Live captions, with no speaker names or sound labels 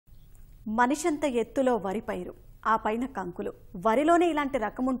మనిషంత ఎత్తులో వరి పైరు, ఆ పైన కంకులు. వరిలోనే ఇలాంటి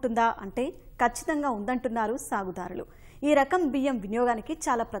రకం ఉంటుందా అంటే ఖచ్చితంగా ఉందంటున్నారు సాగుదారులు. ఈ రకం బియ్యం వినియోగానికి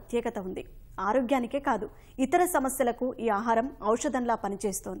చాలా ప్రత్యేకత ఉంది. ఆరోగ్యానికే కాదు, ఇతర సమస్యలకు ఈ ఆహారం ఔషధంలా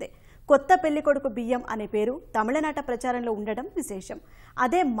పనిచేస్తోంది. కొత్త పెళ్లికొడుకు బియ్యం అనే పేరు తమిళనాట ప్రచారంలో ఉండడం విశేషం.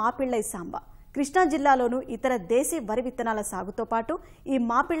 అదే మాపిళ్ళై సాంబ. కృష్ణా జిల్లాలోనూ ఇతర దేశీ వరి విత్తనాల సాగుతో పాటు ఈ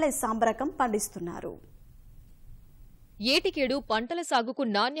మాపిళ్ళై సాంబ రకం పండిస్తున్నారు. ఏటికేడు పంటల సాగుకు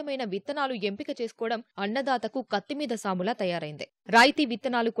నాణ్యమైన విత్తనాలు ఎంపిక చేసుకోవడం అన్నదాతకు కత్తిమీద సాములా తయారైంది. రాయితీ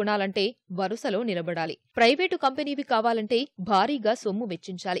విత్తనాలు కొనాలంటే వరుసలో నిలబడాలి. ప్రైవేటు కంపెనీవి కావాలంటే భారీగా సొమ్ము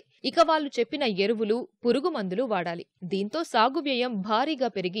వెచ్చించాలి. ఇక వాళ్లు చెప్పిన ఎరువులు, పురుగు మందులు వాడాలి. దీంతో సాగు వ్యయం భారీగా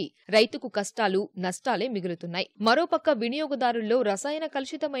పెరిగి రైతుకు కష్టాలు, నష్టాలే మిగులుతున్నాయి. మరోపక్క వినియోగదారుల్లో రసాయన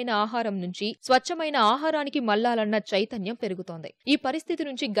కలుషితమైన ఆహారం నుంచి స్వచ్ఛమైన ఆహారానికి మళ్లాలన్న చైతన్యం పెరుగుతోంది. ఈ పరిస్థితి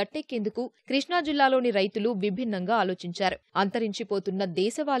నుంచి గట్టెక్కేందుకు కృష్ణా జిల్లాలోని రైతులు విభిన్నంగా ఆలోచించారు. అంతరించిపోతున్న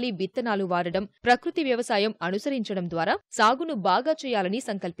దేశవాళీ విత్తనాలు వాడడం, ప్రకృతి వ్యవసాయం అనుసరించడం ద్వారా సాగును బాగా చేయాలని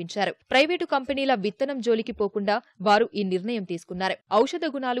సంకల్పించారు. ప్రైవేటు కంపెనీల విత్తనం జోలికి పోకుండా వారు ఈ నిర్ణయం తీసుకున్నారు. ఔషధ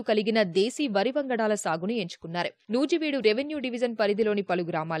గుణాలు కలిగిన దేశీ వరి వంగడాల సాగును ఎంచుకున్నారు. నూజివీడు రెవెన్యూ డివిజన్ పరిధిలోని పలు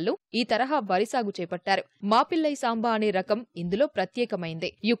గ్రామాల్లో ఈ తరహా వరి సాగు చేపట్టారు. మాపిళ్ళై సాంబా అనే రకం ఇందులో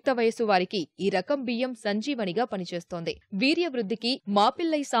ప్రత్యేకమైంది. యుక్త వయసు వారికి ఈ రకం బియ్యం సంజీవనిగా పనిచేస్తోంది. వీర్య వృద్ధికి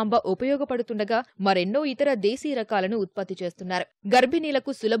మాపిళ్ళై సాంబా ఉపయోగపడుతుండగా మరెన్నో ఇతర దేశీ రకాలను ఉత్పత్తి చేస్తున్నారు.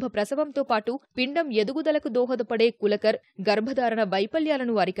 గర్భిణీలకు సులభ ప్రసవంతో పాటు పిండం ఎదుగుదలకు దోహదపడే కులకర్, గర్భధారణ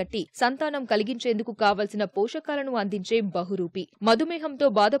వైఫల్యాలను అరికట్టి సంతానం కలిగించేందుకు కావలసిన పోషకాలను అందించే బహురూపి, మధుమేహంతో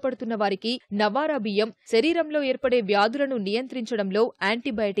బాధపడుతున్న వారికి నవారా బియ్యం, శరీరంలో ఏర్పడే వ్యాధులను నియంత్రించడంలో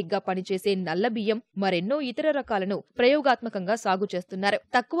యాంటీబయాటిక్ గా పనిచేసే నల్ల బియ్యం, మరెన్నో ఇతర రకాలను ప్రయోగాత్మకంగా సాగు చేస్తున్నారు.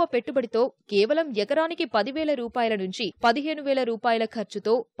 తక్కువ పెట్టుబడితో కేవలం ఎకరానికి 10,000 రూపాయల నుంచి 15,000 రూపాయల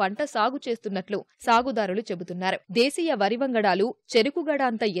ఖర్చుతో పంట సాగు చేస్తున్నట్లు సాగుదారులు చెబుతున్నారు. దేశీయ వరి వంగడాలు చెరుకుగడ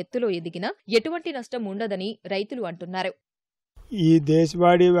అంత ఎత్తులో ఎదిగినా ఎటువంటి నష్టం ఉండదని రైతులు అంటున్నారు. ఈ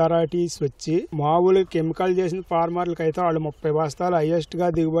దేశవాళీ వెరైటీస్ వచ్చి మామూలు కెమికల్ చేసిన ఫార్మర్లకు అయితే వాళ్ళు 30 బస్తాలు హైయెస్ట్ గా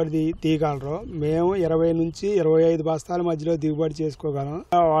దిగుబడి తీయగలరు. మేము 20 నుంచి 25 బస్తాల మధ్యలో దిగుబడి చేసుకోగలం.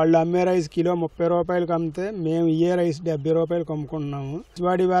 వాళ్ళు అమ్మే రైస్ కిలో 30 రూపాయలకు అమ్మితే మేము ఇయ్యే రైస్ 70 రూపాయలకు అమ్ముకుంటున్నాము.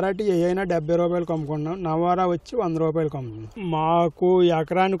 దేశవాళీ వెరైటీ ఏదైనా 70 రూపాయలకు అమ్ముకుంటున్నాం. నవారా వచ్చి 100 రూపాయలకు అమ్ముతున్నాం. మాకు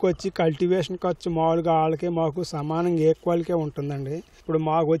ఎకరానికి వచ్చి కల్టివేషన్ ఖర్చు మామూలుగా వాళ్ళకి మాకు సమానంగా ఈక్వల్కే ఉంటుందండి. ఇప్పుడు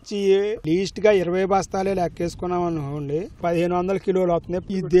మాకు వచ్చి లీస్ట్ గా 20 బస్తాలే లెక్కేసుకున్నాం అనుకోండి, 1500 కిలోలు అవుతుంది.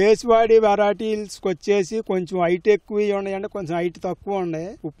 ఈ దేశవాళీ వెరైటీస్ వచ్చేసి కొంచెం హైట్ ఎక్కువ ఉన్నాయండి, కొంచెం హైట్ తక్కువ ఉన్నాయి.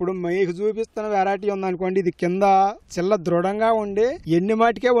 ఇప్పుడు మీకు చూపిస్తున్న వెరైటీ ఉందనుకోండి, ఇది కింద చిల్ల దృఢంగా ఉండి ఎన్ని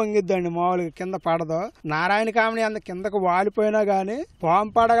మాటికే వంగిద్దండి, మామూలుగా కింద పడదు. నారాయణ కామని అంత కిందకు వాలిపోయినా గానీ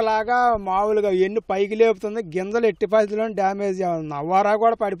పాము పడగలాగా మామూలుగా ఎన్ని పైకి లేపుతుంది. గింజలు ఎట్టి పరిస్థితుల్లో డ్యామేజ్ అవుతుంది. అవ్వారా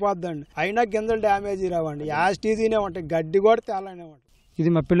కూడా పడిపోద్దండి, అయినా గింజలు డ్యామేజ్ రావండి. యాస్టీజీనే ఉంటాయి, గడ్డి కూడా తేలానే ఉంటాయి. ఇది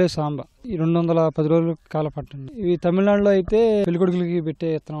మాపిళ్ళై సాంబా. ఈ 210 రోజులు కాల పట్టండి. ఇవి తమిళనాడులో అయితే పెళ్లికొడుకులకి పెట్టే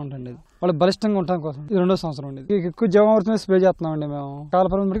విత్తనం ఉంటుంది. వాళ్ళు బలిష్టంగా ఉండటం కోసం ఇది 2వ సంవత్సరం ఉండేది. ఎక్కువ జీవామృతమే స్ప్రే చేస్తున్నామండి మేము.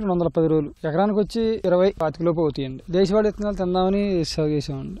 కాలపరం బట్టి 210 రోజులు, ఎకరానికి వచ్చి 20-25 లోపు అవుతాయండి. దేశవాళీ విత్తనాలు తిందామని సాగు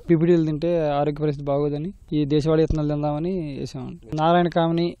చేసామండి. పిపిడీలు తింటే ఆరోగ్య పరిస్థితి బాగోదని ఈ దేశవాళీ విత్తనాలు తిందామని వేసామండి. నారాయణ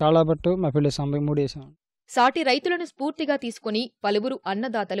కామని, కాళాపట్టు, మాపిళ్ళై సాంబా 3 వేసామండి. సాటి రైతులను స్ఫూర్తిగా తీసుకుని పలువురు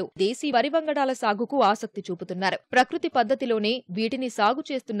అన్నదాతలు దేశీ వరి వంగడాల సాగుకు ఆసక్తి చూపుతున్నారు. ప్రకృతి పద్ధతిలోనే వీటిని సాగు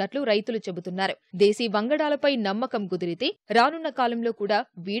చేస్తున్నట్లు రైతులు చెబుతున్నారు. దేశీ వంగడాలపై నమ్మకం కుదిరితే రానున్న కాలంలో కూడా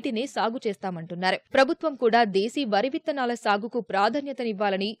వీటినే సాగు చేస్తామంటున్నారు. ప్రభుత్వం కూడా దేశీ వరి విత్తనాల సాగుకు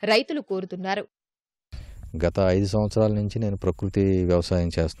ప్రాధాన్యతనివ్వాలని రైతులు కోరుతున్నారు. గత 5 సంవత్సరాల నుంచి నేను ప్రకృతి వ్యవసాయం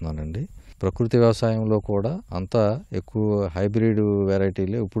చేస్తున్నానండి. ప్రకృతి వ్యవసాయంలో కూడా అంతా ఎక్కువ హైబ్రిడ్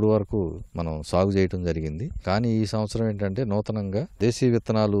వెరైటీలు ఇప్పుడు వరకు మనం సాగు చేయటం జరిగింది. కానీ ఈ సంవత్సరం ఏంటంటే నూతనంగా దేశీ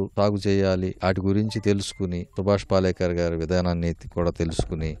విత్తనాలు సాగు చేయాలి, వాటి గురించి తెలుసుకుని సుభాష్ పాలేకర్ గారి విధానాన్ని కూడా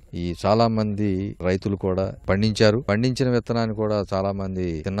తెలుసుకుని ఈ చాలా మంది రైతులు కూడా పండించారు. పండించిన విత్తనాన్ని కూడా చాలా మంది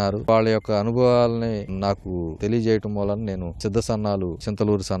తిన్నారు. వాళ్ళ యొక్క అనుభవాలని నాకు తెలియజేయటం వలన నేను సిద్ధ సన్నాలు,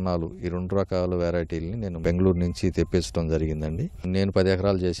 చింతలూరు సన్నాలు ఈ 2 రకాల వెరైటీలని నేను బెంగళూరు నుంచి తెప్పించడం జరిగిందండి. నేను 10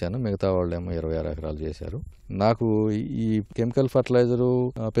 ఎకరాలు చేశాను, మిగతా వాళ్ళు 26 ఎకరాలు చేశారు. నాకు ఈ కెమికల్ ఫర్టిలైజరు,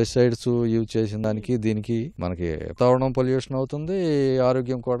 పెస్టిసైడ్స్ యూజ్ చేసిన దానికి దీనికి మనకి వాతావరణం పొల్యూషన్ అవుతుంది,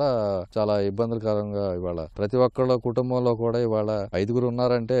 ఆరోగ్యం కూడా చాలా ఇబ్బందికరంగా. ఇవాళ ప్రతి ఒక్కళ్ళ కుటుంబంలో కూడా ఇవాళ 5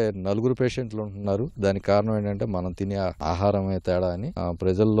 ఉన్నారంటే 4 పేషెంట్లు ఉంటున్నారు. దానికి కారణం ఏంటంటే మనం తినే ఆహారమే తేడా అని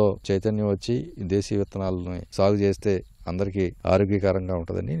ప్రజల్లో చైతన్యం వచ్చి దేశీ విత్తనాలను సాగు చేస్తే అందరికీ ఆరోగ్యకరంగా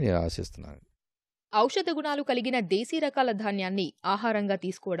ఉంటుందని నేను ఆశిస్తున్నాను. ఔషధ గుణాలు కలిగిన దేశీ రకాల ధాన్యాన్ని ఆహారంగా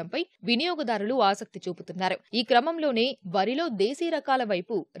తీసుకోవడంపై వినియోగదారులు ఆసక్తి చూపుతున్నారు. ఈ క్రమంలోనే వరిలో దేశీ రకాల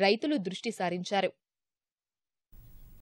వైపు రైతులు దృష్టి సారించారు.